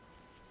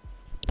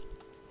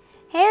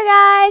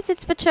guys,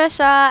 it's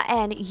Patricia,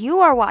 and you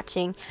are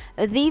watching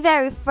the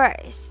very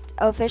first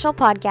official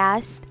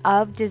podcast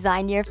of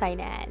Design Your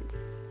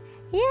Finance.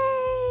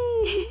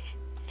 Yay!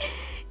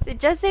 So,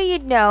 just so you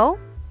know,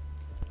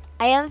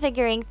 I am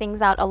figuring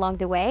things out along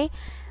the way.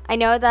 I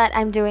know that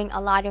I'm doing a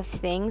lot of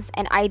things,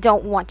 and I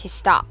don't want to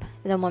stop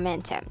the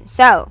momentum.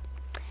 So,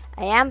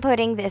 I am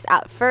putting this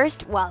out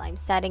first while I'm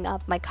setting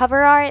up my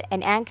cover art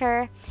and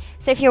anchor.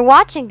 So, if you're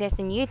watching this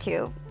on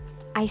YouTube,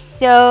 I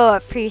so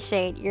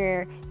appreciate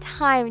your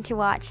time to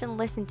watch and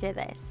listen to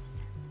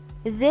this.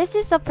 This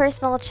is a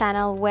personal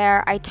channel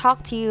where I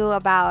talk to you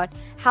about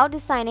how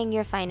designing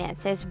your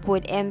finances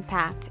would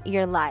impact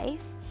your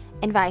life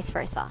and vice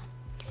versa.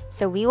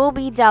 So we will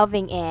be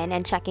delving in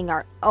and checking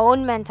our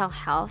own mental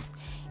health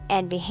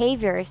and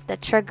behaviors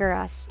that trigger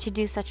us to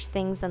do such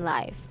things in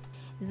life.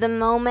 The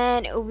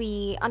moment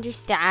we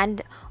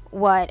understand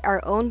what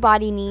our own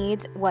body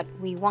needs, what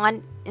we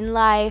want in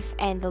life,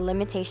 and the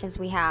limitations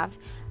we have,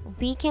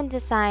 we can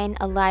design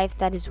a life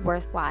that is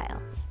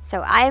worthwhile.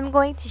 So I am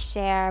going to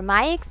share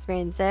my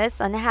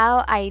experiences on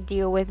how I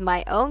deal with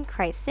my own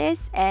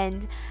crisis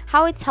and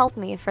how it's helped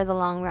me for the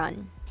long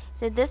run.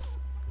 So this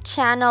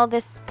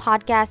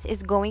podcast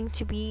is going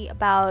to be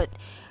about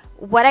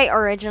what I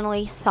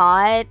originally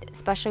thought,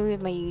 especially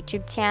with my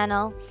YouTube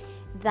channel,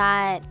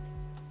 that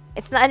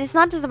it's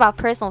not just about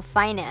personal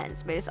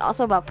finance, but it's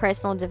also about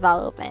personal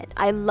development.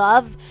 I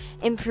love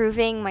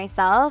improving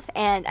myself,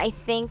 and I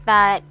think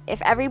that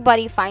if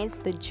everybody finds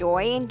the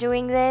joy in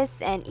doing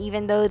this, and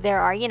even though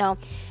there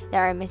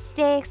are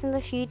mistakes in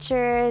the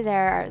future,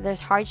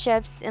 there's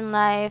hardships in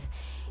life,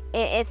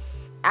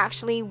 it's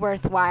actually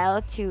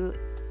worthwhile to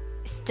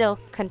still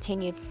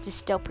continue to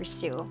still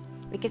pursue,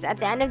 because at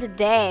the end of the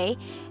day,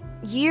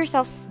 you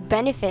yourself's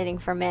benefiting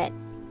from it.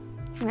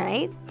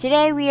 Right?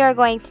 Today we are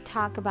going to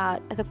talk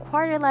about the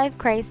quarter life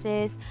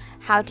crisis,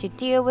 how to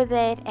deal with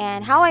it,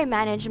 and how I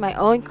manage my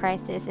own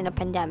crisis in a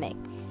pandemic,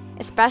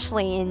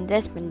 especially in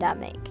this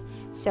pandemic.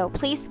 So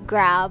please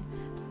grab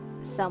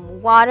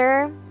some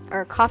water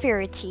or coffee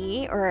or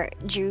tea or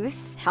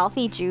juice,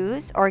 healthy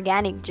juice,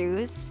 organic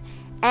juice,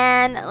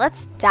 and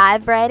let's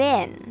dive right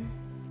in.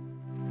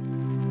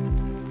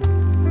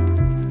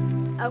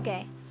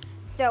 Okay,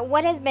 so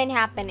what has been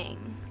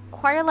happening?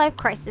 Quarter life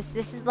crisis.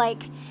 This is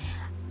like,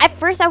 at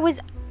first I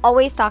was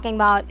always talking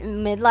about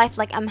midlife,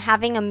 like I'm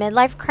having a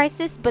midlife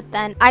crisis, but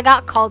then I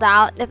got called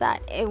out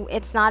that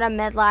it's not a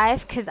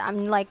midlife because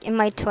I'm like in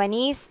my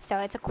 20s, so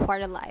it's a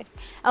quarter life.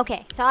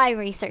 Okay, so I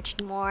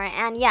researched more,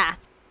 and yeah,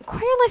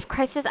 quarter life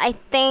crisis, I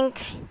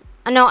think,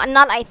 no,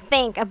 not I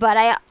think,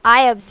 but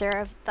I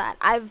observed that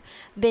I've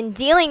been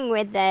dealing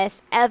with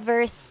this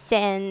ever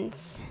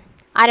since,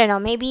 I don't know,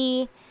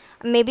 maybe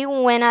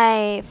when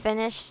I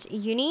finished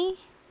uni.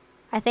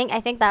 I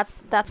think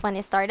that's when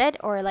it started,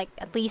 or like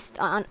at least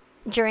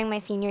during my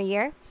senior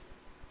year.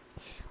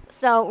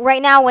 So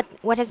right now,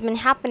 what has been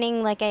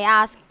happening? Like I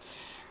asked,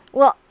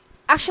 well,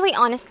 actually,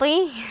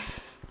 honestly,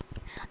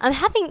 I'm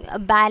having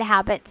bad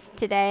habits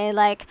today.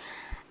 Like,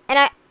 and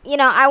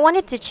I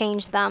wanted to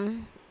change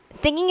them.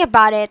 Thinking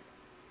about it,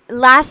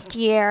 last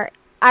year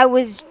I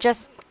was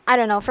just, I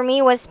don't know, for me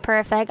it was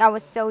perfect. I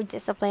was so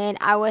disciplined.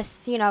 I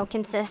was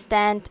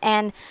consistent,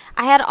 and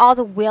I had all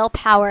the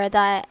willpower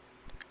that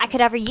I could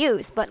ever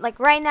use. But like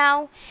right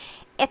now,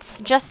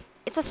 it's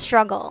a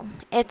struggle.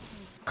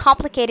 It's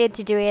complicated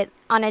to do it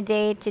on a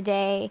day to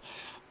day,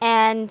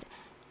 and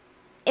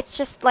it's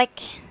just like,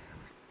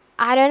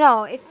 I don't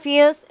know, it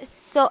feels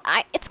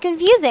it's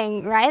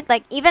confusing, right?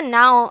 Like even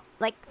now,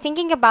 like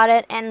thinking about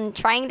it and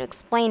trying to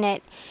explain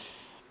it,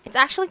 it's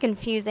actually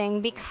confusing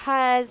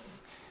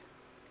because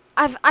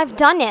I've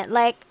done it.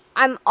 Like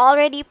I'm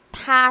already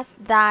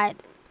past that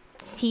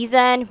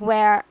season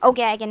where,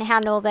 okay, I can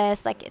handle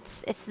this, like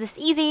it's this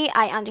easy.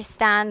 I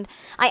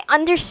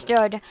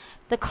understood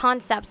the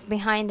concepts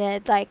behind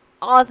it, like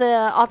all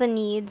the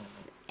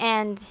needs,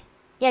 and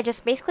yeah,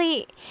 just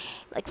basically,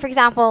 like for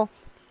example,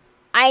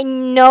 I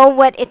know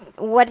what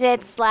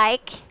it's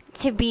like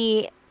to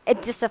be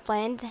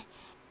disciplined,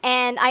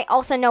 and I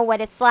also know what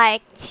it's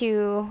like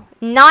to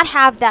not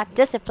have that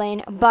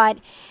discipline, but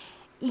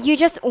you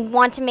just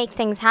want to make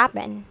things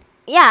happen.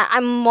 Yeah,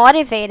 I'm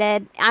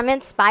motivated, I'm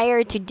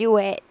inspired to do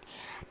it.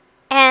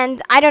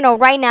 And I don't know,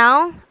 right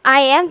now, I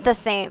am the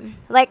same.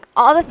 Like,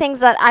 all the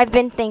things that I've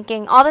been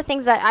thinking, all the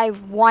things that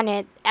I've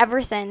wanted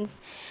ever since,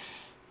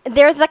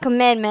 there's a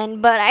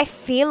commitment, but I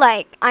feel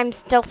like I'm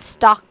still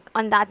stuck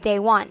on that day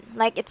one.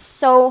 Like, it's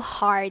so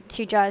hard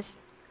to just,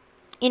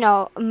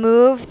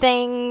 move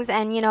things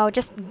and,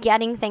 just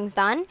getting things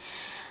done.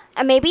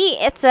 And maybe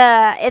it's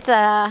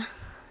a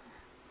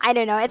I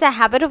don't know, it's a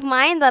habit of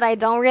mine that I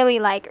don't really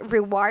like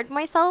reward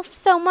myself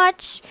so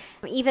much,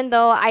 even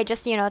though I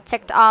just,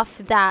 ticked off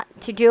that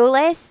to-do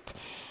list,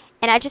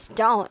 and I just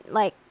don't.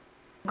 Like,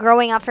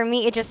 growing up for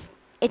me, it just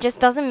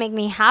doesn't make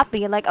me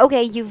happy. Like,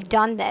 okay, you've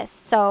done this,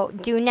 so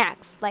do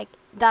next. Like,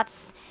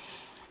 that's,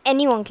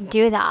 anyone can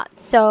do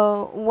that.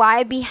 So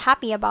why be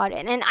happy about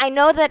it? And I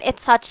know that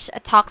it's such a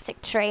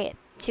toxic trait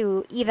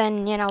to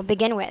even,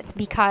 begin with,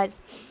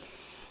 because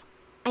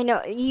I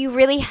know you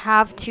really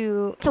have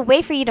to, it's a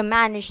way for you to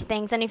manage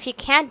things. And if you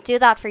can't do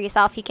that for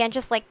yourself, you can't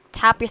just like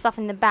tap yourself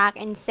in the back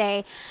and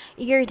say,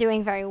 you're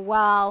doing very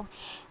well.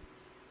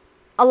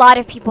 A lot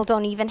of people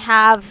don't even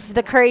have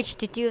the courage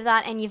to do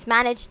that, and you've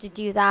managed to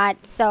do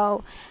that.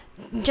 So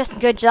just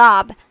good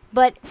job.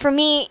 But for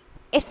me,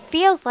 it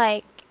feels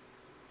like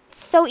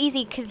it's so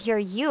easy because you're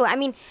you. I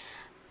mean,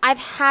 I've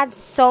had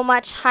so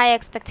much high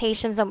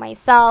expectations of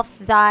myself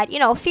that,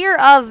 fear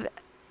of,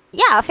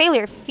 yeah,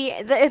 failure.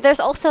 There's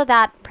also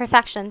that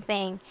perfection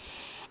thing.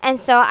 And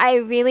so I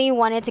really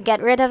wanted to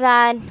get rid of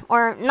that,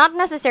 or not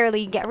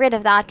necessarily get rid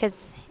of that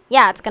because,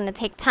 yeah, it's going to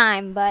take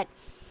time, but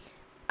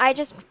I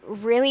just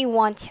really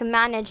want to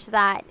manage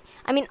that.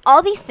 I mean,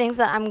 all these things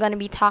that I'm going to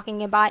be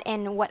talking about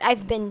and what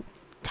I've been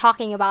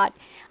talking about,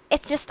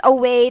 it's just a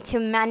way to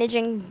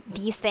managing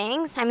these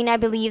things. I mean, I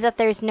believe that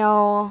there's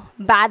no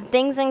bad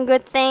things and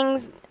good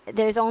things.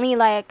 There's only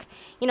like,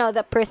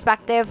 the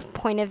perspective,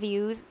 point of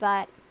views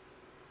that,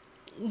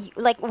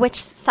 like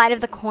which side of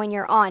the coin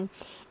you're on.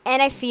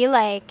 And I feel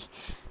like,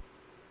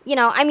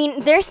 I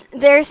mean, there's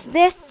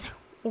this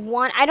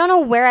one, I don't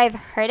know where I've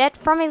heard it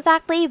from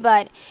exactly,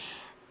 but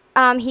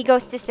he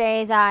goes to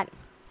say that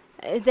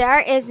there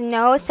is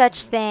no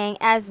such thing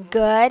as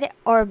good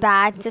or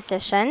bad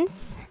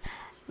decisions,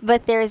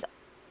 but there's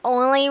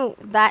only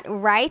that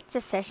right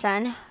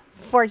decision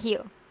for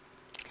you.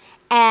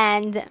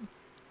 And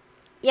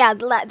yeah,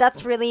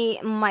 that's really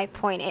my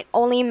point. It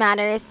only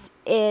matters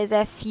is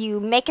if you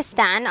make a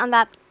stand on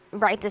that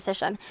right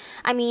decision.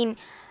 I mean,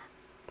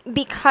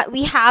 because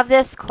we have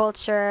this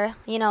culture,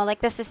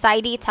 like the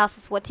society tells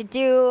us what to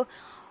do,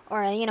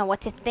 or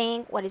what to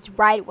think, what is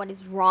right, what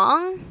is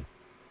wrong.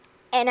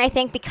 And I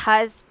think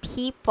because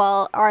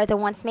people are the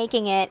ones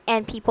making it,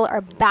 and people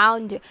are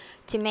bound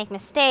to make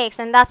mistakes,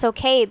 and that's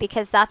okay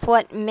because that's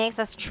what makes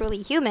us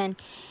truly human.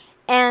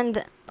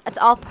 And it's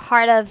all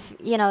part of,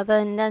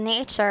 the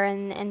nature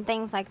and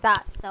things like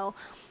that. So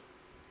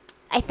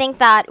I think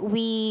that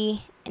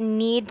we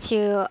need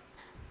to,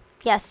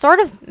 sort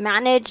of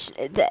manage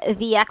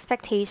the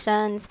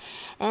expectations,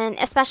 and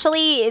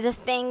especially the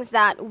things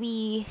that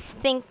we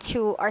think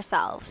to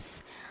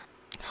ourselves.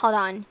 Hold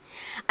on.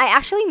 I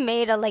actually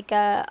made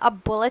a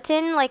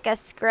bulletin, like a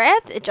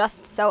script,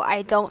 just so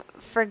I don't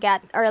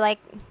forget, or like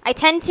I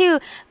tend to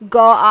go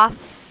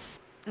off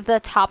the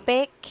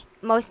topic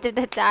most of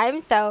the time,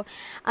 so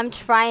I'm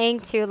trying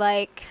to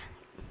like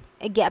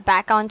get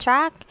back on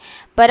track.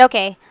 But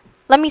okay,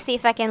 let me see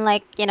if I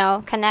can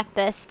connect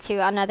this to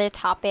another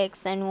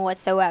topics and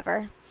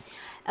whatsoever.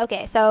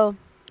 Okay, so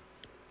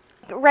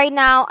right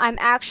now I'm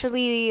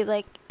actually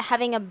like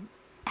having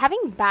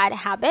bad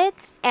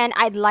habits, and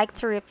I'd like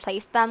to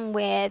replace them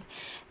with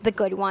the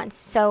good ones.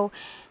 So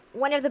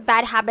one of the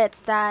bad habits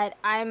that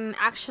I'm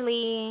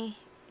actually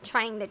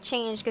trying to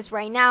change, because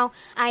right now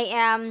I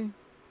am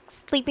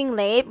sleeping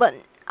late, but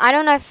I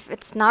don't know if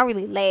it's not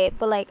really late,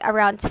 but like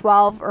around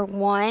 12 or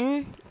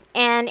 1.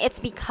 And it's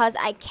because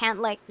I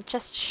can't like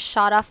just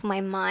shut off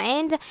my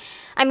mind.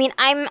 I mean,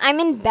 I'm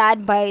in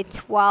bed by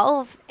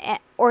 12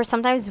 or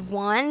sometimes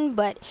 1,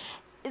 but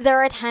there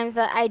are times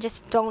that I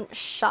just don't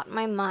shut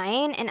my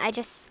mind, and I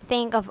just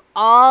think of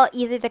all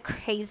either the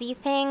crazy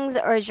things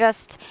or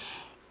just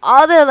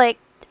all the like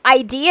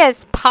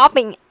ideas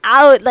popping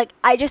out. Like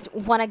I just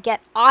want to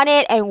get on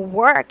it and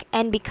work.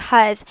 And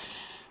because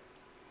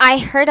I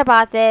heard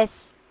about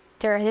this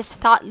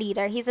thought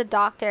leader, he's a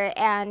doctor,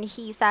 and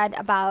he said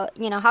about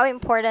how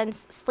important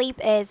sleep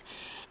is,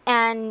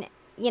 and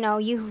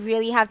you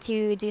really have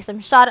to do some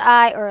shut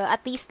eye, or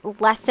at least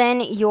lessen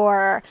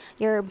your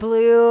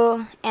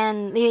blue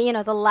and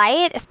the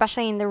light,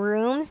 especially in the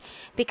rooms,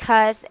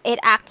 because it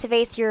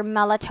activates your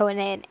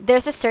melatonin.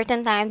 There's a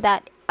certain time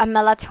that a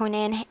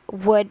melatonin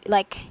would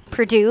like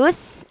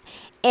produce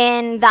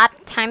in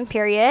that time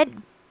period,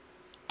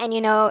 and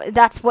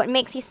that's what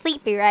makes you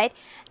sleepy, right?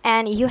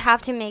 And you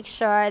have to make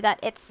sure that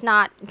it's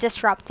not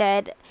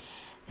disrupted,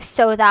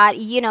 so that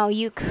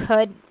you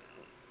could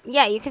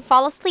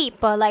fall asleep.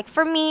 But like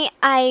for me,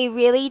 I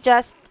really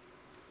just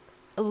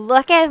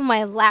look at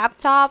my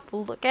laptop,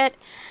 look at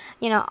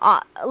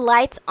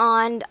lights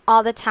on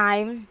all the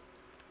time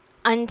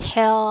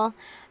until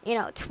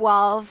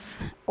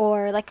 12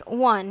 or like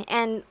 1.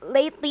 And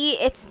lately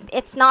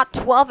it's not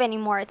 12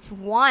 anymore, it's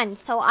 1.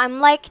 So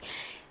I'm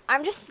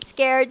just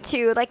scared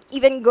to like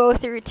even go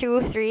through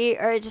 2 3,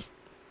 or just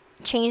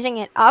changing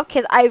it up,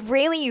 because I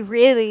really,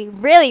 really,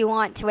 really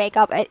want to wake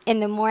up in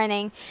the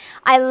morning.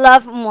 I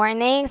love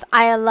mornings.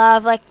 I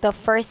love like the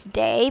first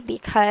day,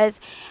 because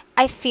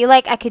I feel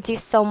like I could do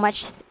so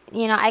much,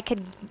 I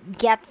could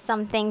get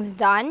some things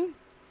done,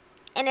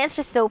 and it's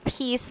just so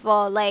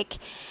peaceful. Like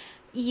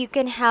you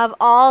can have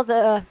all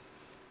the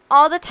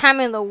time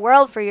in the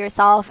world for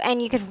yourself,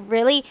 and you could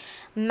really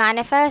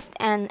manifest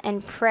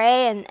and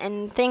pray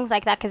and things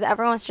like that, because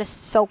everyone's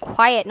just so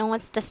quiet, no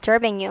one's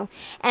disturbing you.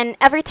 And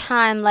every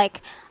time, like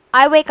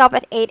I wake up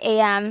at 8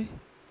 a.m.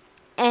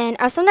 and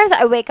sometimes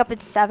I wake up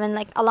at 7,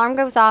 like alarm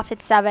goes off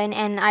at 7,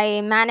 and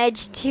I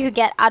manage to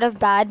get out of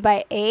bed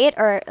by 8,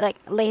 or like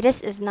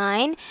latest is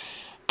 9.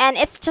 and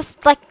it's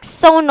just like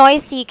so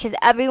noisy because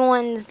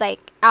everyone's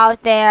like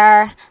out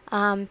there.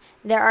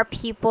 There are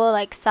people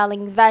like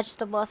selling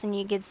vegetables, and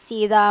you can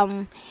see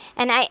them.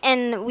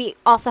 And we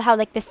also have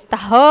like this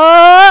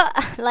taho,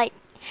 like,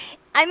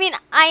 I mean,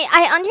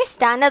 I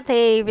understand that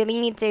they really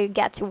need to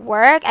get to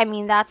work. I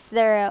mean, that's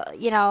their,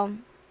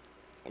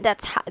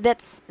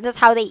 that's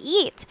how they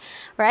eat,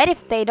 right?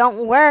 If they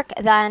don't work,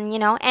 then,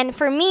 and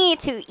for me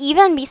to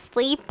even be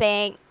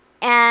sleeping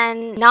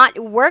and not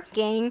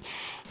working,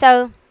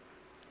 so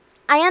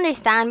I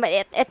understand, but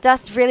it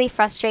does really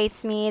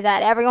frustrates me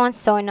that everyone's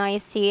so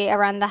noisy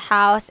around the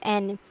house.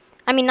 And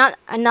I mean, not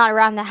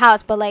around the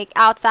house, but like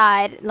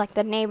outside, like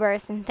the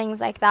neighbors and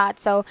things like that.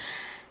 So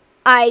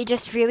I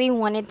just really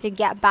wanted to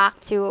get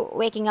back to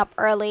waking up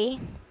early.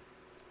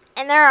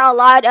 And there are a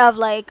lot of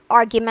like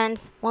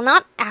arguments, well,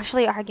 not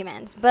actually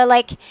arguments, but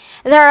like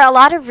there are a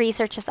lot of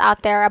researches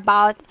out there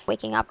about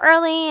waking up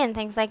early and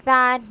things like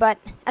that. But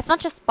as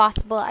much as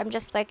possible, I'm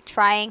just like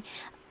trying.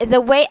 The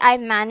way I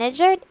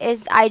manage it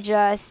is I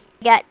just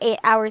get 8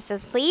 hours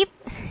of sleep,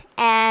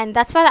 and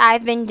that's what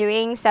I've been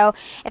doing. So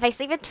if I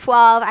sleep at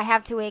 12, I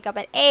have to wake up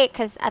at 8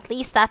 because at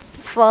least that's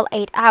full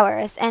 8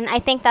 hours. And I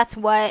think that's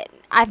what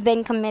I've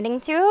been committing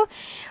to.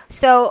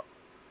 So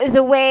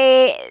the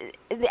way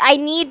I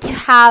need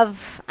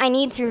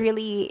to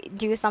really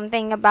do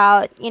something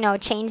about,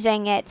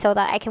 changing it so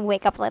that I can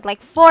wake up at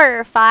like 4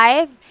 or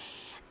 5.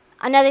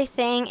 Another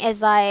thing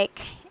is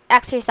like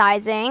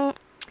exercising.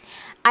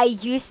 I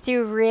used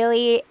to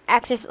really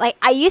exercise. Like,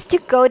 I used to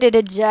go to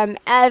the gym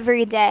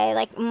every day,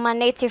 like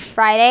Monday to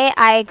Friday.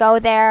 I go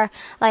there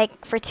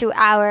like for 2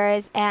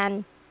 hours,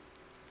 and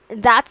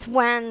that's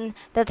when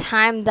the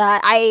time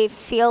that I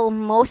feel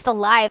most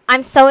alive.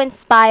 I'm so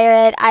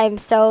inspired. I'm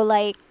so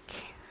like,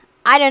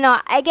 I don't know.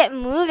 I get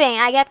moving.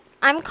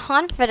 I'm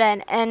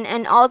confident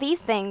and all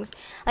these things,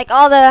 like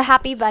all the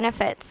happy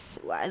benefits,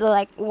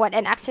 like what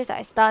an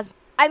exercise does.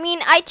 I mean,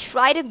 I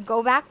try to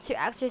go back to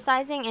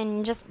exercising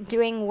and just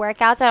doing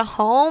workouts at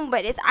home,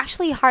 but it's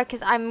actually hard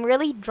because I'm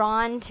really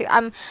drawn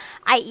to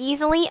I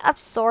easily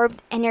absorb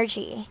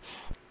energy.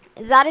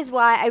 That is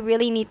why I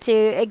really need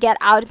to get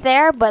out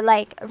there. But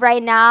like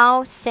right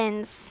now,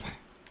 since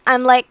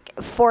I'm like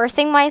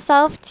forcing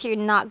myself to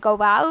not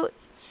go out,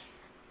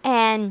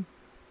 and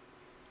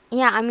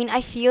yeah, I mean,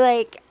 I feel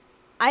like,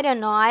 I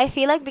don't know. I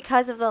feel like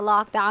because of the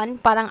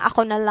lockdown, parang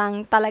ako na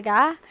lang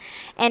talaga.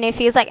 And it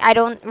feels like I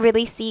don't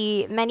really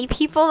see many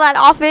people that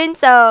often.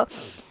 So,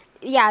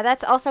 yeah,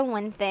 that's also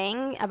one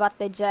thing about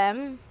the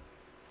gym.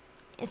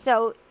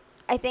 So,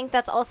 I think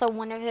that's also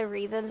one of the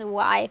reasons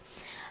why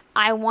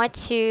I want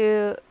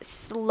to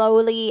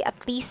slowly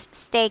at least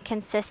stay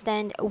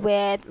consistent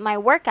with my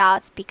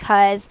workouts,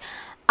 because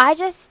I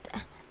just,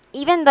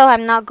 even though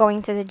I'm not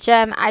going to the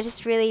gym, I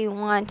just really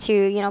want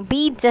to,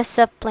 be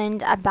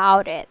disciplined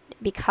about it,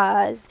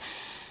 because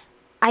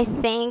I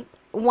think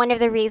one of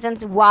the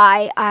reasons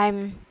why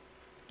I'm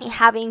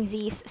having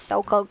these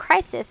so-called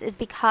crises is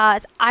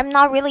because I'm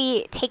not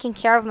really taking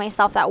care of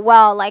myself that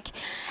well. Like,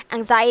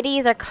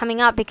 anxieties are coming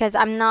up because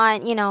I'm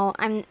not,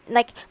 I'm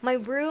like, my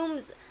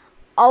room's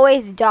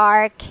always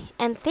dark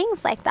and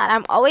things like that.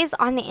 I'm always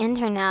on the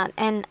internet,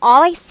 and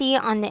all I see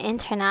on the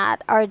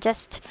internet are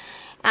just,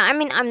 I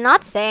mean, I'm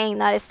not saying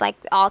that it's like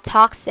all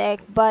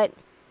toxic, but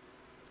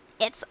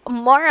it's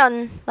more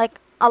on like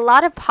a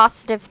lot of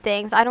positive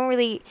things. I don't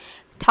really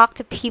talk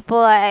to people.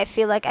 I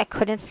feel like I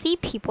couldn't see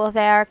people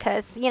there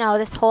because,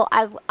 this whole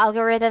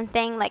algorithm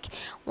thing, like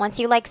once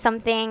you like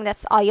something,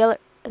 that's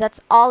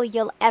all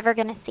you'll ever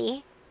gonna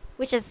see,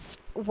 which is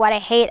what I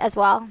hate as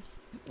well.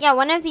 Yeah,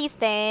 one of these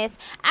days,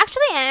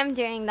 actually I am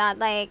doing that.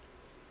 Like,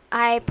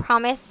 I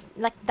promise,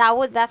 like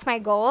that's my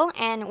goal.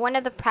 And one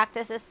of the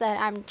practices that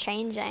I'm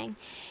changing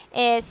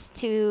is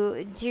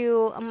to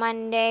do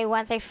Monday,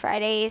 Wednesday,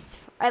 Fridays,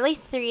 at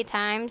least 3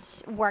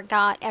 times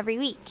workout every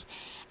week.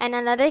 And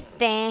another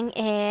thing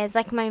is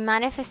like my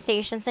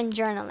manifestations and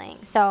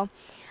journaling. So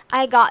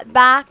I got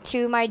back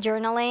to my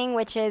journaling,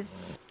 which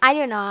is, I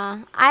don't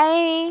know,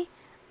 I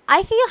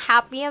feel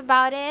happy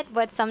about it,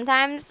 but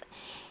sometimes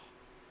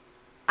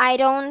I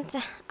don't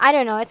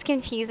know, it's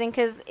confusing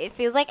because it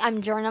feels like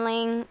I'm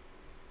journaling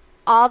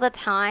all the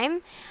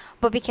time,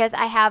 but because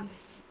I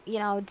have,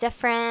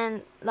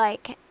 different,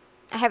 like,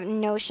 I have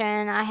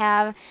Notion, I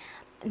have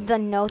the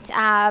Notes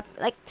app,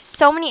 like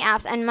so many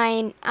apps,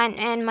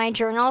 and my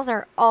journals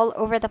are all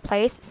over the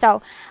place.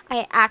 So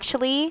I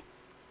actually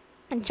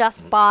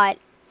just bought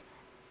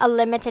a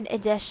limited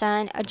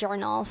edition a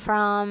journal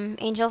from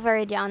Angel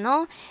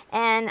Veridiano,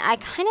 and I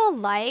kind of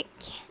like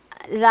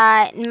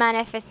that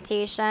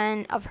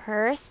manifestation of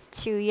hers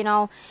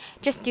to,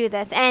 just do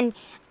this. And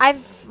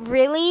I've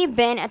really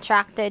been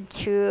attracted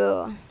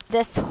to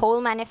this whole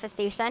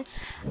manifestation.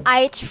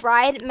 I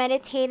tried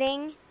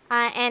meditating,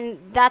 and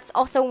that's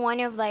also one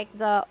of like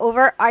the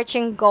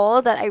overarching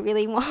goal that I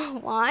really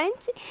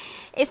want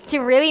is to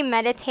really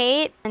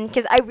meditate, and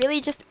because I really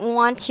just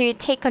want to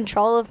take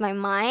control of my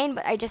mind,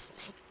 but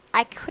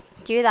I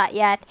couldn't do that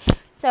yet.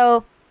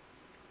 So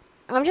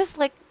I'm just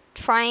like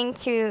trying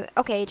to,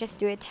 okay, just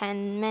do it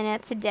 10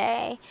 minutes a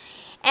day.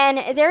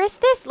 And there's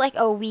this like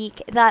a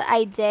week that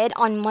I did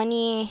on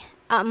money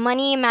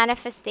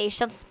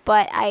manifestations,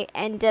 but I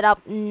ended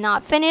up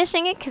not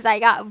finishing it because I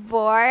got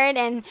bored,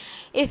 and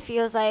it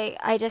feels like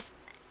I just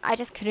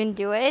couldn't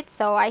do it,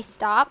 so I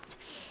stopped.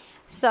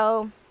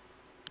 So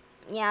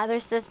yeah,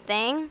 there's this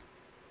thing.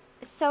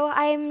 So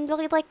I'm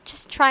really like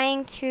just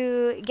trying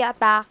to get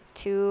back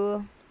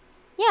to,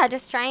 yeah,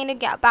 just trying to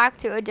get back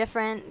to a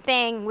different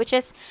thing, which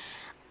is,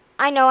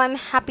 I know I'm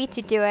happy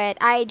to do it.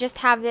 I just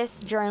have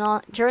this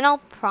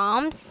journal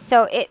prompts,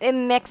 so it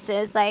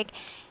mixes like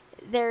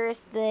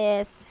there's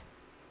this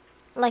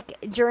like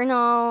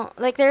journal,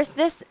 like there's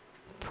this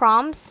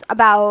prompts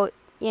about,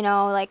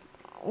 like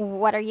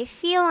what are you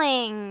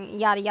feeling,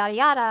 yada yada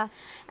yada,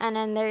 and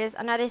then there's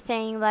another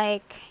thing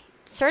like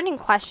certain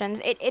questions.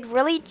 It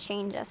really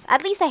changes.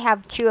 At least I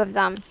have two of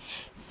them.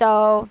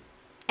 So,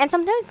 and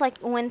sometimes like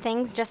when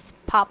things just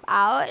pop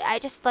out, I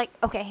just like,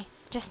 okay,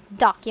 just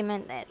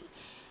document it,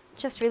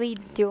 just really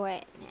do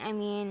it. I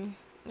mean,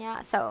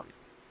 yeah, so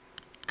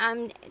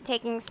I'm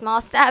taking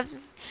small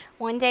steps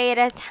one day at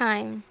a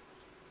time.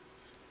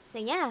 So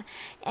yeah,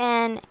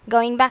 and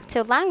going back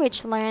to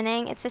language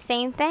learning, it's the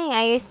same thing.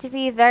 I used to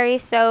be very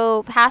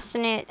so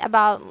passionate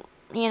about,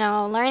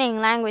 learning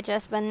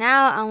languages, but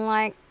now I'm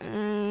like,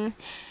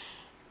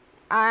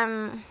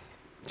 I'm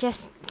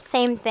just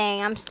same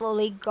thing. I'm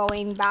slowly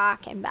going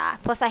back and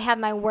back. Plus, I have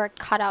my work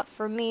cut out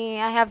for me.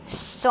 I have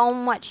so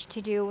much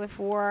to do with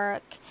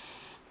work,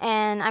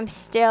 and I'm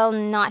still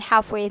not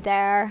halfway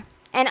there.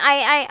 And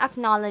I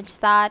acknowledge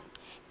that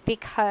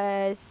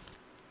because,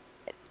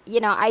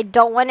 I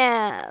don't want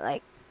to,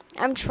 like,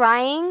 I'm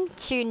trying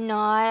to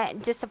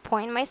not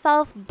disappoint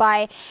myself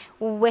by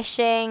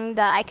wishing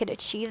that I could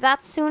achieve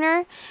that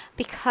sooner,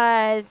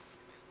 because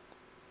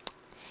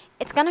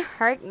it's going to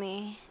hurt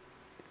me.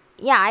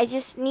 Yeah, I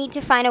just need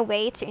to find a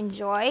way to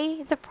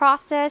enjoy the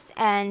process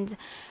and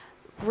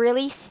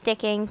really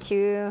sticking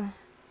to,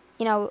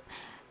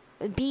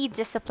 be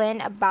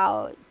disciplined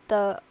about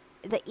the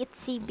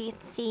itsy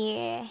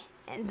bitsy,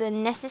 the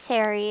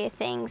necessary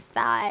things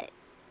that.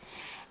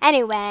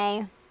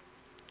 Anyway,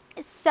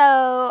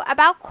 so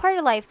about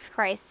quarter life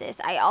crisis,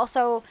 I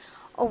also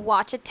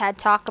watch a TED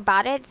talk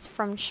about it. It's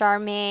from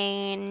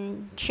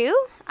Charmaine Chu,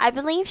 I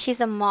believe. She's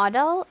a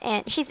model,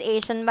 and she's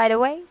Asian, by the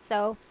way.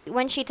 So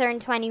when she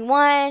turned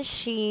 21,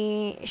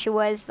 she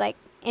was like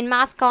in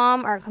mass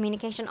comm or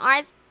communication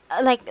arts.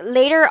 Like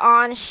later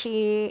on,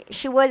 she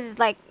was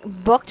like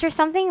booked or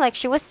something. Like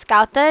she was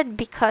scouted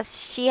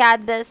because she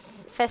had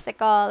this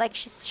physical, like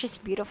she's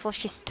beautiful,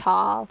 she's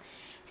tall.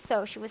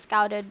 So she was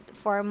scouted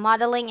for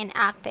modeling and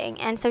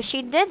acting, and so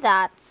she did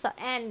that. So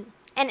and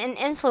an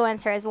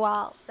influencer as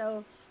well.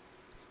 So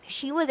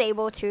she was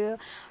able to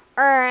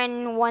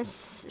earn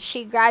once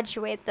she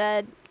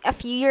graduated. A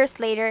few years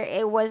later,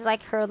 it was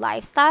like her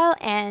lifestyle.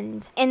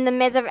 And in the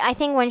midst of, I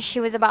think when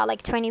she was about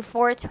like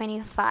 24,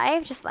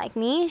 25, just like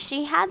me,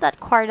 she had that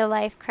quarter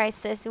life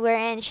crisis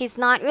wherein she's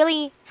not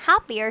really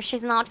happy, or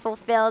she's not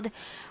fulfilled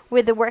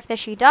with the work that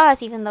she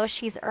does, even though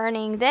she's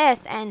earning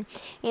this. And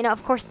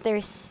of course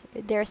there's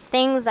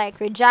things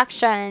like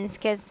rejections,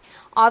 because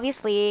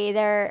obviously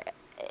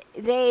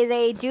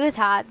they do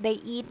that. They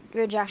eat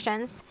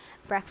rejections,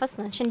 breakfast,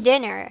 lunch, and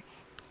dinner.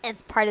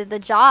 It's part of the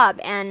job.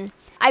 And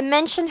I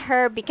mentioned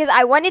her because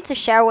I wanted to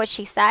share what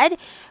she said,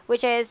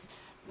 which is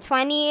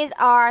 20s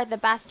are the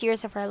best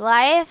years of her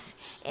life.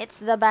 It's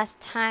the best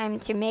time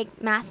to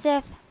make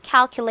massive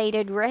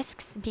calculated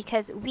risks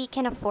because we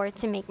can afford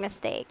to make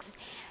mistakes.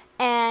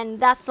 And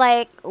that's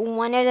like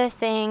one of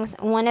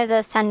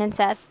the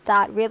sentences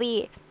that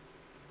really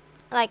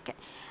like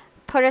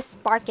put a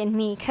spark in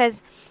me,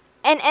 because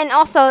and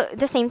also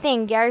the same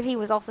thing, Gary Vee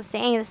was also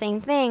saying the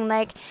same thing,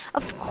 like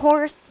of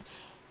course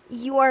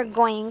you are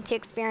going to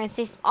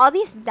experience all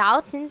these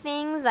doubts and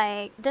things,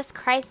 like this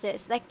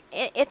crisis, like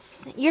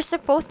it's you're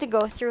supposed to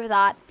go through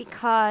that,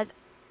 because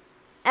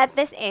at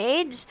this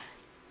age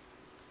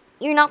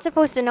you're not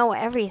supposed to know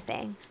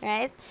everything,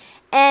 right?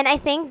 And I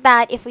think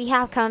that if we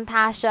have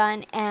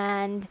compassion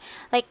and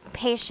like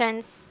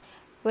patience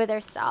with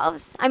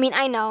ourselves, I mean,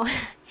 I know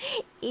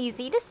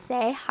easy to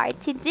say, hard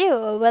to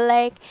do, but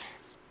like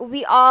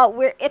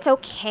it's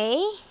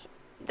okay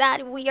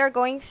that we are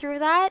going through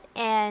that,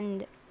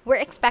 and we're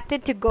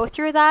expected to go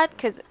through that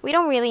because we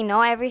don't really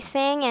know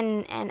everything,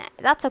 and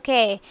that's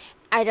okay.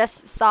 I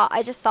just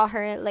saw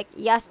her like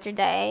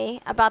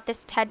yesterday about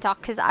this TED talk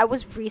because I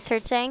was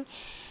researching.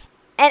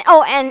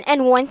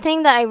 And one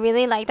thing that I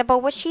really liked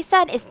about what she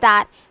said is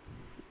that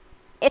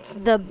it's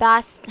the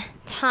best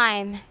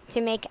time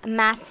to make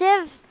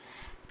massive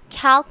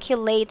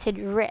calculated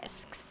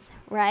risks,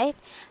 right?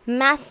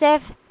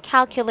 Massive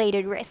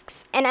calculated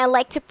risks. And I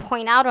like to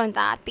point out on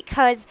that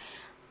because,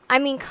 I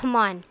mean, come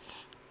on.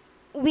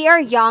 We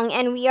are young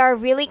and we are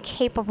really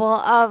capable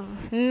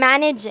of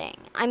managing.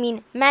 I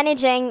mean,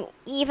 managing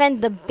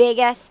even the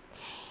biggest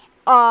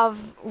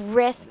of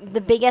risk,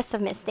 the biggest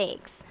of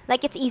mistakes.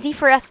 Like it's easy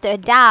for us to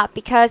adapt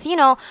because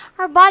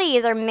our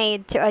bodies are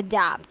made to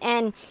adapt,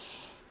 and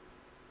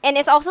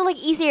it's also like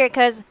easier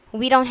because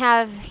we don't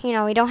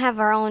have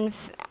our own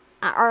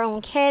our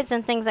own kids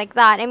and things like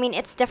that. I mean,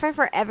 it's different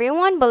for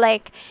everyone, but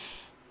like,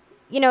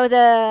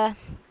 the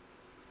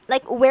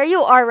like where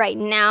you are right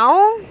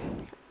now,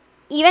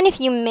 even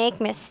if you make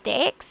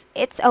mistakes,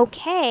 it's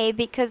okay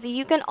because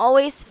you can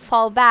always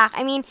fall back.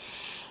 I mean,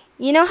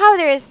 you know how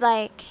there's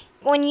like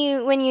when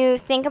you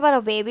think about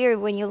a baby or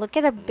when you look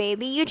at a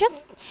baby, you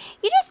just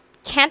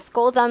can't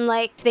scold them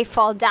like if they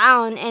fall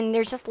down and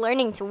they're just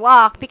learning to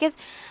walk because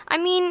I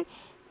mean,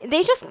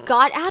 they just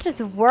got out of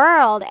the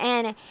world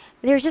and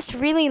they're just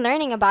really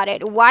learning about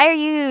it. Why are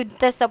you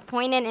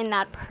disappointed in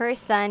that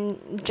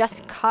person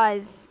just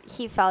cuz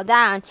he fell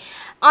down?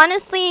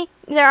 Honestly,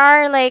 there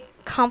are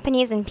like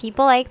companies and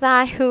people like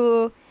that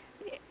who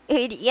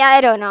yeah,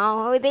 I don't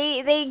know.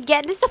 They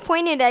get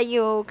disappointed at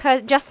you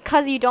just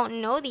cuz you don't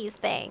know these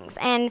things.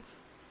 And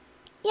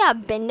yeah,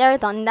 been there,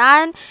 done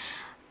that.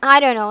 I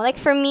don't know. Like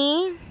for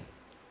me,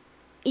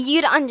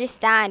 you'd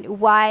understand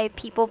why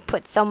people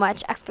put so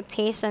much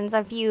expectations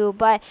of you,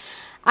 but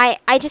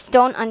I just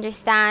don't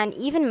understand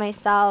even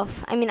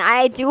myself. I mean,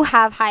 I do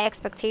have high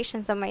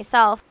expectations of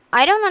myself.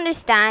 I don't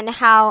understand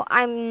how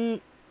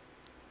I'm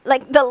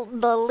like the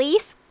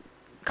least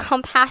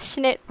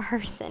compassionate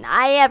person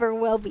I ever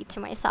will be to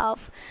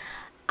myself.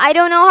 I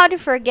don't know how to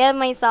forgive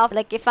myself.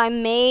 Like if I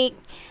make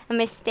a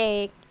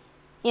mistake,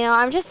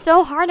 I'm just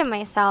so hard on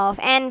myself.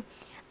 And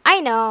I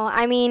know,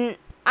 I mean,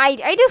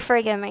 I do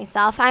forgive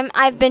myself.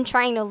 I've been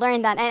trying to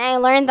learn that, and I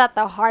learned that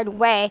the hard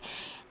way.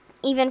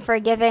 Even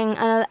forgiving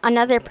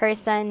another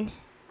person,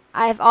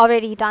 I've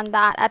already done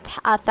that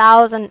a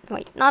thousand.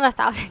 Wait, not a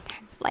thousand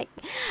times. Like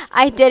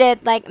I did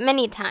it like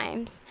many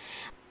times.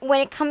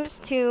 When it comes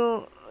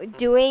to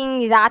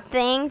doing that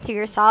thing to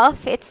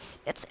yourself,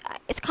 it's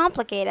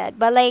complicated.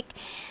 But like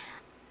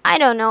I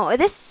don't know.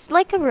 This is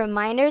like a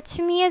reminder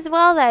to me as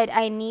well that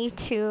I need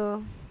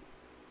to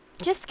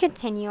just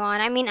continue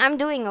on. I mean, I'm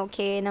doing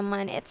okay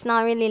naman. It's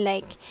not really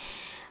like,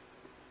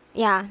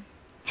 yeah.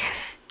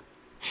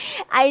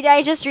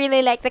 I just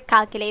really like the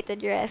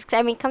calculated risks.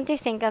 I mean, come to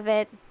think of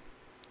it,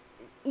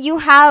 you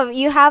have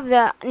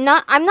the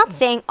not. I'm not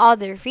saying all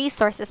the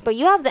resources, but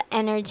you have the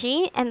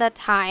energy and the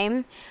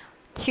time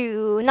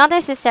to not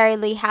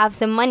necessarily have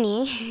the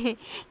money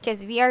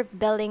because we are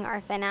building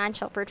our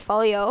financial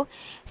portfolio.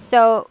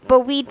 So,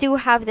 but we do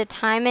have the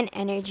time and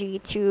energy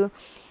to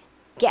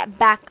get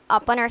back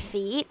up on our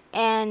feet.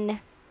 And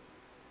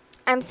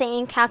I'm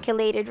saying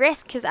calculated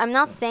risk because I'm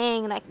not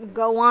saying like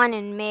go on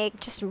and make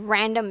just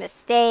random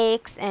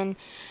mistakes and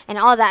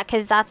all that,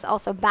 because that's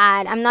also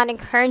bad. I'm not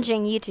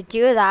encouraging you to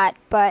do that,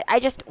 but I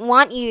just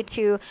want you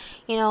to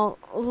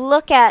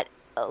look at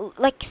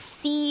like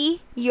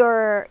see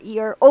your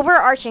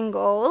overarching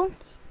goal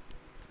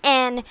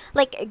and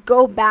like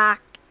go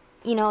back,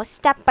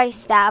 step by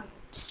step,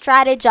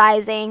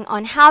 strategizing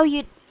on how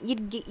you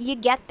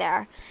get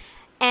there.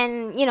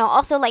 And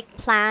also like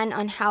plan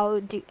on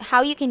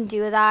how you can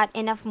do that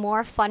in a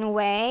more fun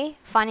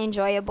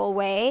enjoyable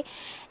way.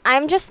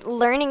 I'm just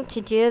learning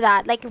to do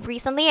that. Like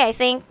recently, I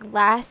think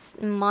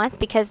last month,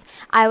 because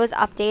I was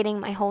updating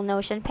my whole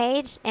Notion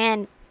page,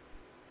 and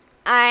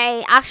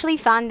I actually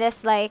found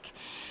this how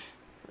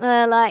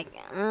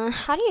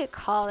do you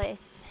call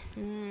this,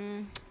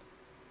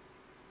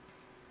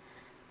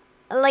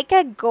 like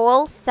a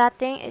goal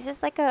setting. Is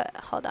this like a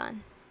hold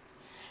on.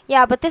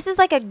 Yeah, but this is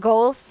like a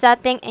goal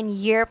setting and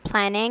year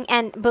planning.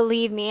 And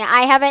believe me,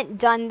 I haven't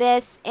done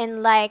this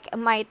in like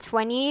my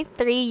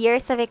 23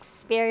 years of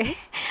experience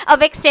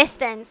of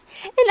existence.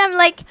 And I'm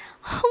like,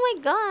 oh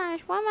my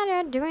gosh, why am I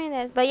not doing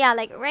this? But yeah,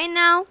 like right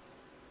now,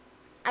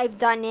 I've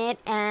done it,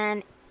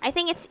 and I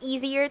think it's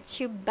easier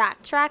to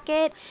backtrack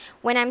it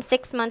when I'm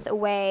 6 months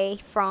away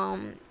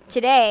from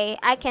today.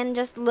 I can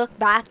just look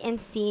back and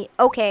see,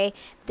 okay,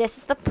 this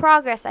is the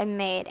progress I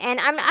made.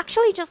 And I'm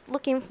actually just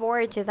looking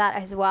forward to that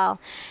as well.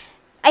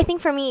 I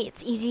think for me,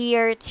 it's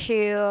easier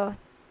to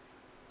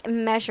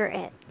measure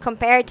it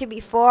compared to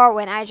before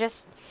when I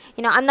just,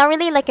 I'm not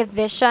really like a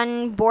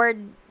vision board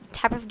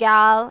type of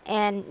gal.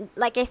 And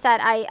like I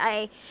said,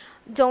 I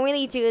don't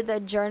really do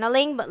the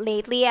journaling, but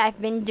lately I've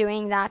been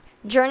doing that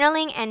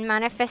journaling and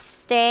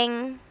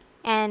manifesting.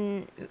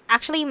 And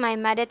actually my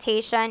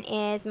meditation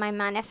is my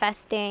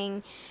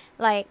manifesting,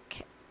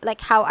 like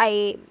how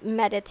I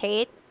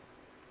meditate.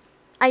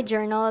 I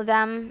journal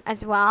them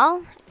as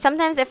well.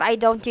 Sometimes if I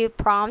don't do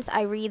prompts,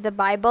 I read the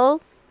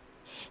Bible,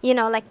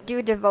 like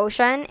do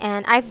devotion.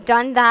 And I've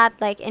done that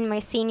like in my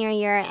senior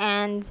year,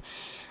 and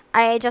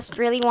I just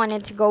really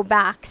wanted to go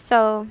back.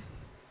 So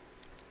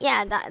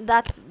yeah,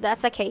 that's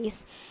the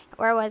case.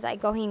 Where was I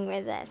going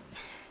with this?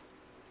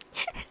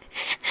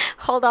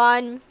 Hold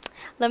on.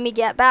 Let me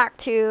get back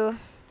to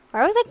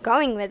where was I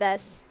going with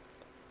this?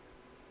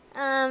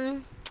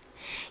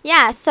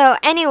 Yeah, so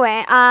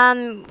anyway,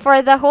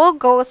 for the whole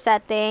goal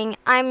setting,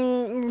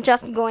 I'm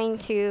just going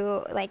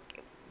to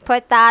like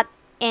put that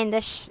in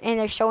the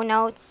show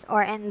notes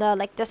or in the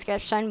like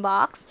description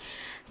box,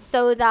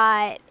 so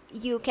that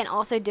you can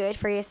also do it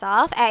for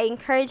yourself. I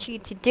encourage you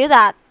to do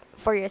that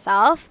for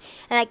yourself.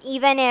 And like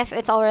even if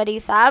it's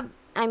already Feb,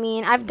 I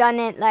mean, I've done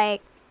it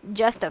like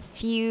just a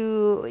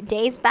few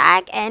days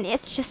back, and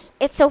it's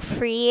so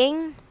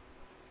freeing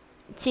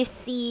to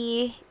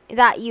see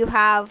that you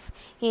have,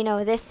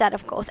 this set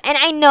of goals. And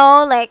I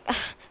know, like,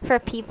 for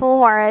people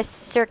who are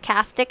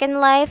sarcastic in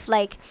life,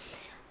 like,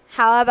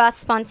 how about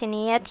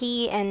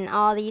spontaneity and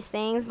all these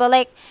things? But,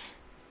 like,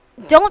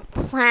 don't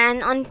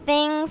plan on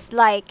things,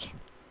 like,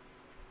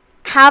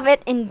 have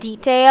it in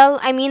detail.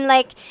 I mean,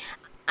 like,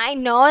 I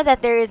know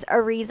that there is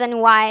a reason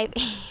why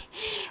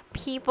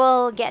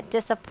people get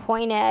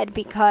disappointed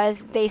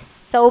because they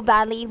so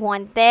badly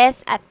want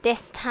this at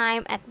this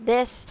time, at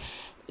this,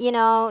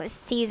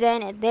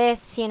 season, at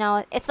this,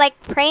 it's like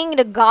praying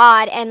to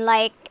God and,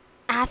 like,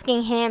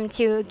 asking Him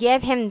to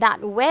give him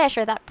that wish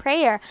or that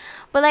prayer.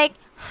 But, like,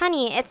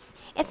 honey, it's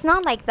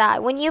not like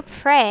that. When you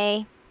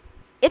pray,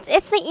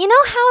 it's like,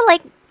 how,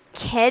 like,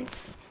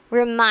 kids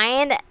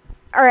remind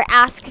or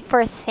ask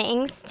for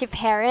things to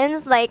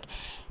parents, like,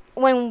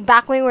 when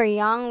back when we were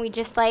young, we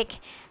just, like,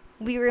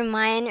 we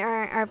remind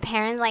our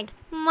parents, like,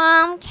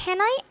 Mom, can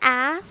I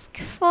ask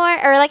for,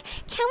 or, like,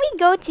 can we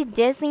go to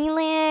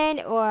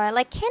Disneyland, or,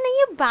 like, can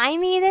you buy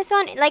me this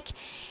one? Like,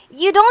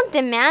 you don't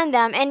demand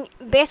them, and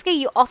basically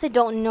you also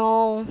don't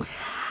know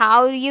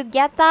how you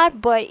get that,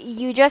 but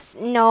you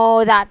just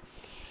know that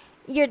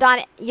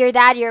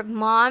your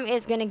mom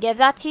is gonna give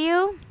that to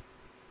you.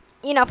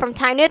 From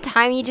time to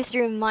time, you just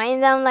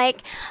remind them,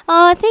 like,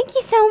 oh, thank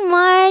you so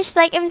much.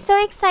 Like, I'm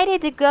so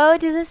excited to go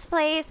to this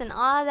place and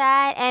all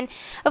that. And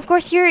of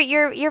course,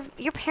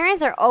 your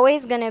parents are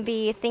always gonna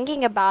be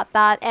thinking about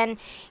that, and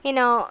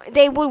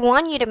they would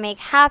want you to make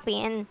happy,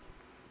 and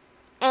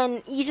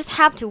you just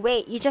have to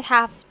wait. You just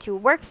have to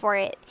work for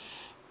it.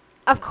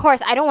 Of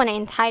course, I don't want to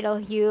entitle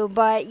you,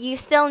 but you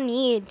still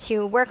need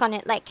to work on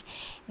it. Like,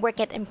 work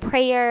it in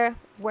prayer,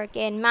 work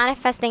in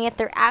manifesting it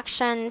through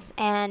actions,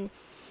 and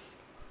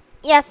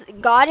yes,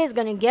 God is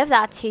going to give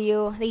that to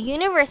you. The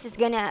universe is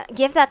going to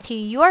give that to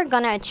you. You're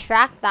going to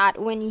attract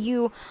that when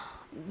you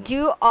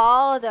do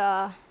all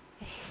the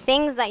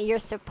things that you're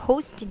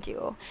supposed to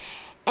do.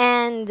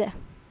 And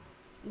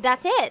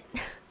that's it.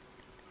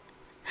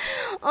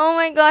 Oh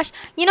my gosh.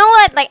 You know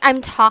what? Like,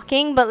 I'm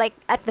talking, but, like,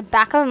 at the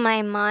back of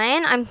my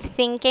mind, I'm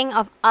thinking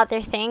of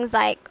other things.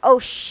 Like, oh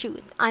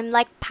shoot, I'm,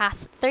 like,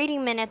 past 30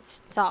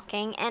 minutes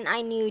talking, and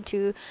I need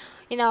to,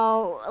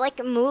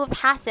 like, move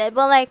past it.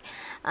 But, like,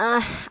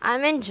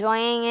 I'm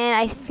enjoying it.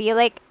 I feel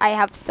like I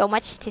have so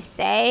much to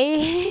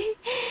say,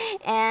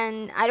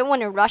 and I don't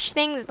want to rush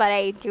things, but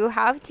I do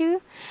have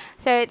to.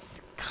 So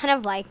it's kind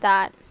of like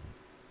that.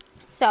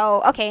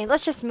 So, okay,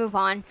 let's just move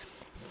on.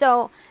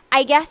 So,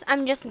 I guess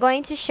I'm just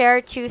going to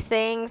share two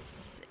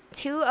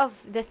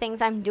of the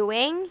things I'm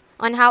doing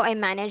on how I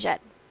manage it.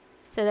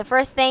 So the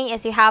first thing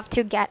is you have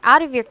to get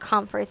out of your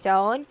comfort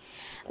zone,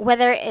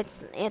 whether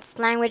it's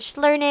language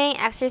learning,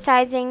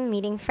 exercising,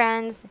 meeting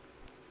friends.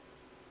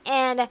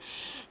 And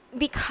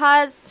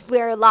because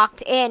we're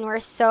locked in,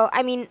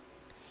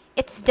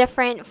 it's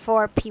different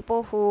for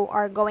people who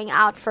are going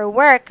out for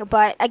work.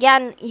 But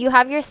again, you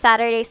have your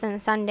Saturdays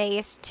and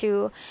Sundays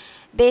to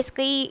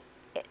basically,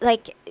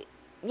 like,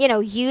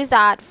 use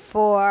that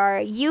for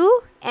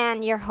you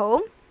and your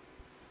home.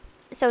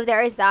 So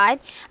there is that.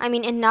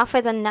 Enough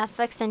with the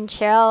Netflix and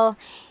chill,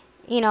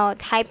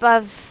 type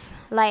of,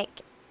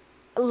 like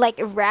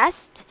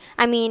rest.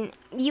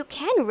 You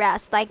can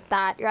rest like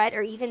that, right?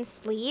 Or even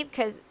sleep,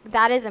 because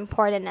that is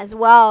important as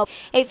well.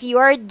 If you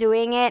are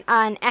doing it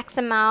on X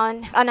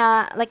amount on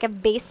a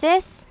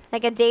basis,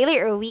 like a daily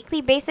or weekly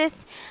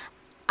basis,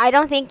 I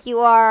don't think you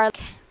are, like,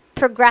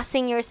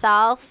 progressing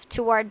yourself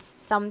towards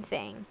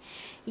something.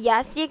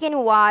 Yes, you can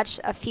watch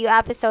a few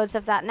episodes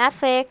of that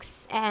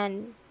Netflix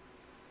and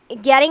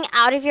getting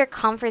out of your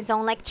comfort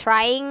zone, like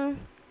trying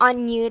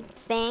on new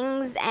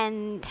things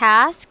and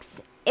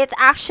tasks. It's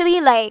actually,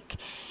 like,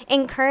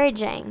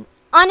 encouraging.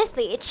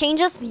 Honestly, it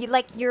changes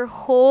your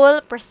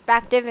whole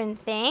perspective in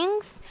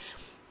things.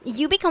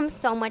 You become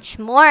so much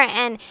more,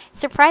 and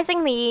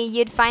surprisingly,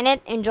 you'd find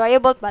it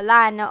enjoyable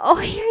pala. No, oh,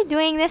 you're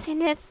doing this,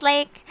 and it's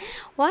like,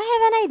 why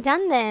haven't I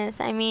done this?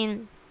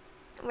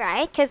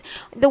 Right? Because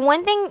the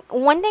one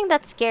thing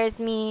that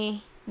scares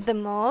me the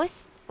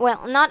most,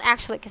 well, not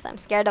actually because I'm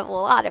scared of a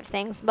lot of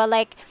things, but,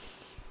 like,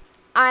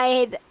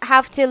 I'd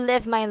have to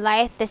live my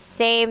life the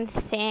same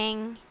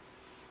thing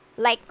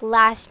like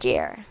last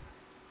year.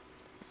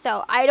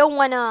 So I don't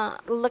want to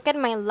look at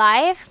my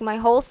life, my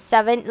whole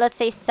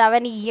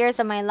 70 years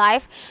of my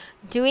life,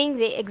 doing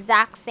the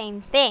exact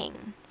same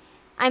thing.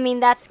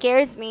 That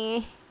scares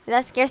me.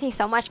 That scares me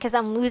so much because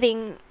I'm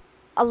losing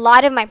a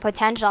lot of my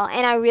potential,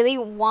 and I really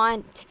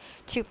want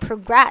to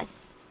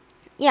progress.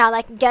 Yeah,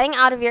 like getting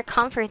out of your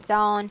comfort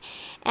zone,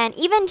 and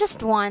even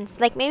just once,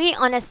 like maybe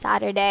on a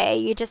Saturday,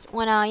 you just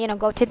want to,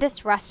 go to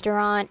this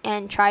restaurant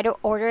and try to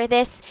order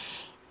this,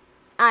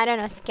 I don't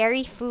know,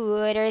 scary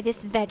food or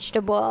this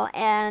vegetable,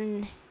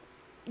 and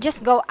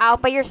just go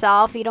out by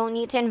yourself. You don't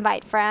need to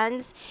invite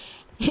friends.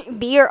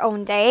 Be your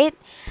own date.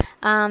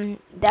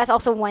 That's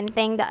also one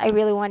thing that I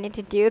really wanted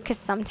to do, because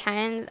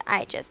sometimes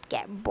I just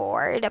get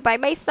bored by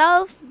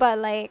myself. But,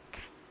 like,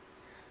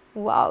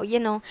 Wow,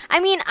 I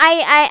mean,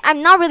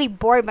 I'm not really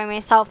bored by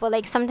myself, but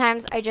like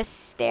sometimes I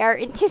just stare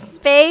into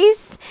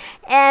space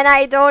and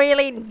I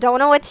don't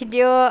know what to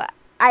do.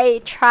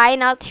 I try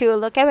not to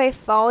look at my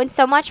phone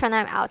so much when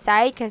I'm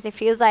outside because it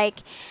feels like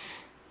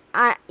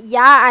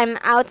yeah, I'm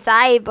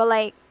outside, but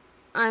like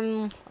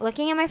I'm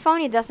looking at my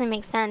phone. It doesn't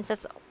make sense.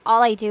 That's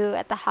all I do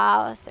at the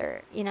house,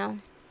 or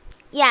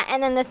yeah.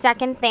 And then the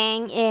second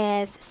thing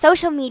is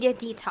social media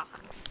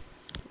detox.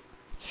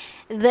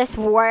 This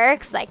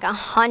works like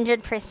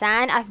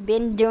 100%. I've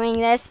been doing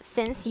this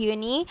since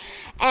uni,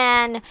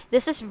 and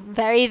this is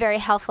very, very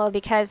helpful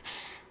because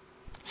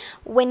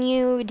when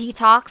you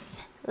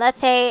detox, let's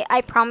say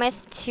I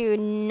promise to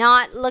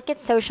not look at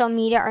social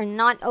media or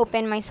not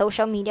open my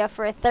social media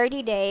for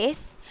 30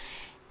 days,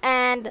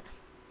 and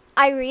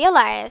I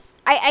realized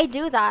I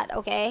do that,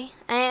 okay?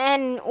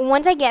 And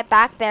once I get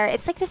back there,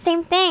 it's like the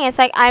same thing. It's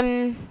like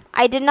I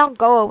did not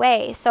go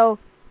away. So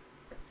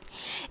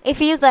it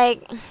feels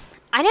like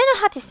I don't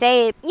know how to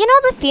say it. You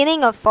know the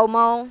feeling of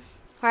FOMO,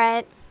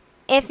 right?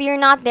 If you're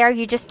not there,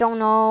 you just don't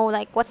know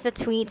like what's the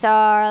tweets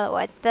are,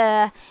 what's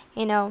the,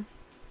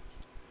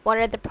 what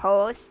are the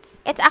posts.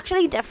 It's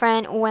actually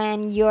different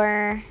when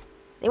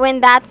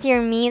that's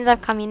your means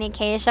of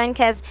communication,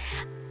 cuz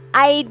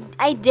I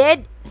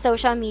did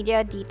social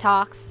media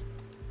detox.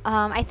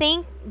 I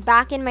think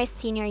back in my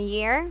senior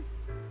year,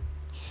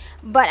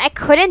 but I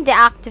couldn't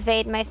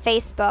deactivate my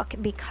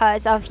Facebook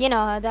because of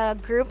the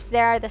groups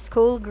there, the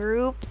school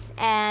groups,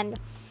 and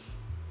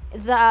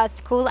the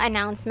school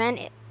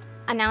announcements.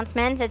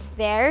 It's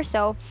there.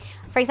 So,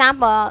 for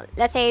example,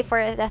 let's say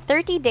for the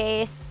 30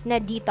 days na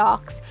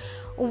detox,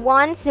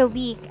 once a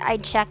week I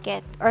check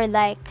it, or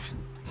like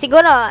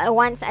siguro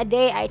once a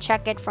day I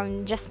check it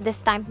from just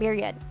this time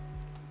period.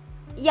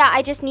 Yeah,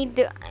 I just need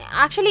to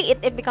actually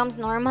it becomes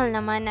normal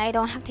naman. I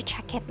don't have to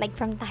check it like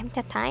from time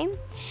to time.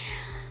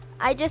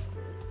 I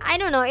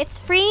don't know, it's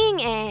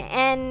freeing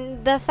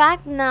and the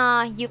fact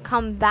na you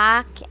come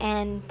back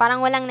and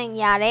parang walang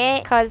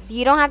nangyari because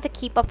you don't have to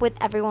keep up with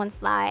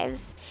everyone's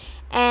lives.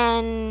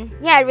 And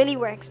yeah, it really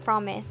works,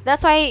 promise.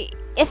 That's why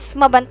if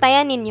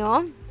mabantayan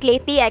ninyo,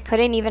 lately I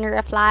couldn't even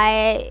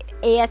reply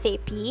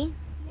ASAP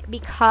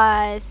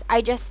because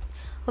I just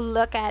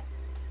look at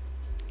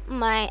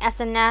my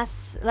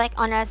SNS like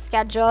on a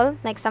schedule.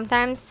 Like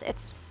sometimes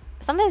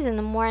in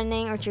the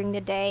morning or during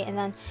the day, and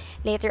then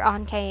later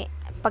on kay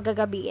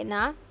pagagabi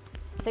na.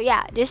 So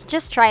yeah,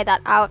 just try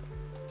that out.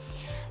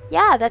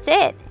 Yeah, that's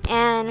it.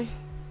 And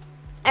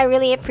I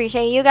really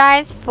appreciate you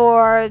guys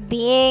for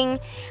being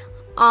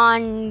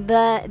on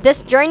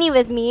this journey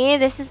with me.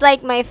 This is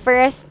like my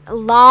first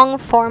long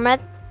format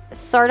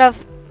sort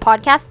of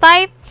podcast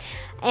type.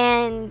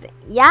 And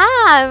yeah,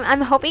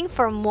 I'm hoping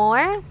for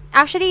more.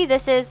 Actually,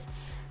 this is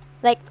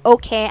like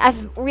okay.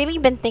 I've really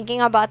been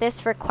thinking about this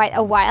for quite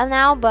a while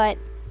now, but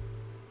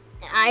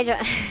I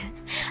just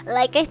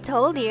like I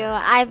told you,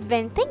 I've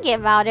been thinking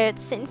about it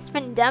since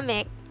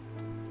pandemic.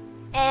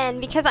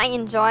 And because I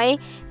enjoy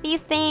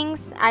these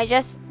things, I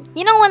just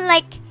when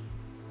like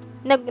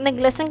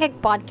nag-listen kag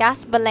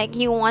podcast but like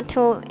you want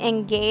to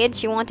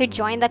engage, you want to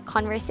join the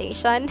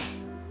conversation.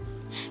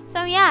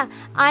 So yeah,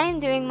 I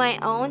am doing my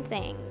own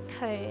thing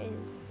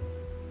cuz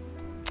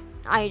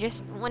I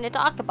just want to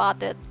talk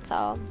about it.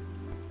 So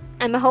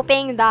I'm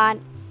hoping that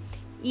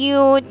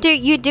you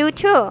do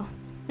too.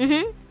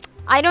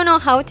 I don't know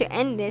how to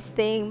end this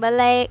thing, but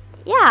like,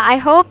 yeah, I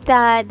hope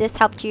that this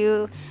helped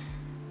you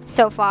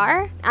so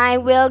far. I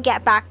will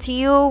get back to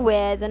you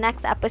with the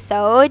next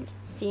episode.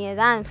 See you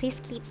then. Please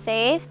keep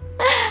safe.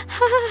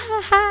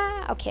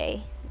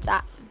 Okay. じゃ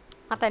あ、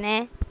また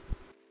ね。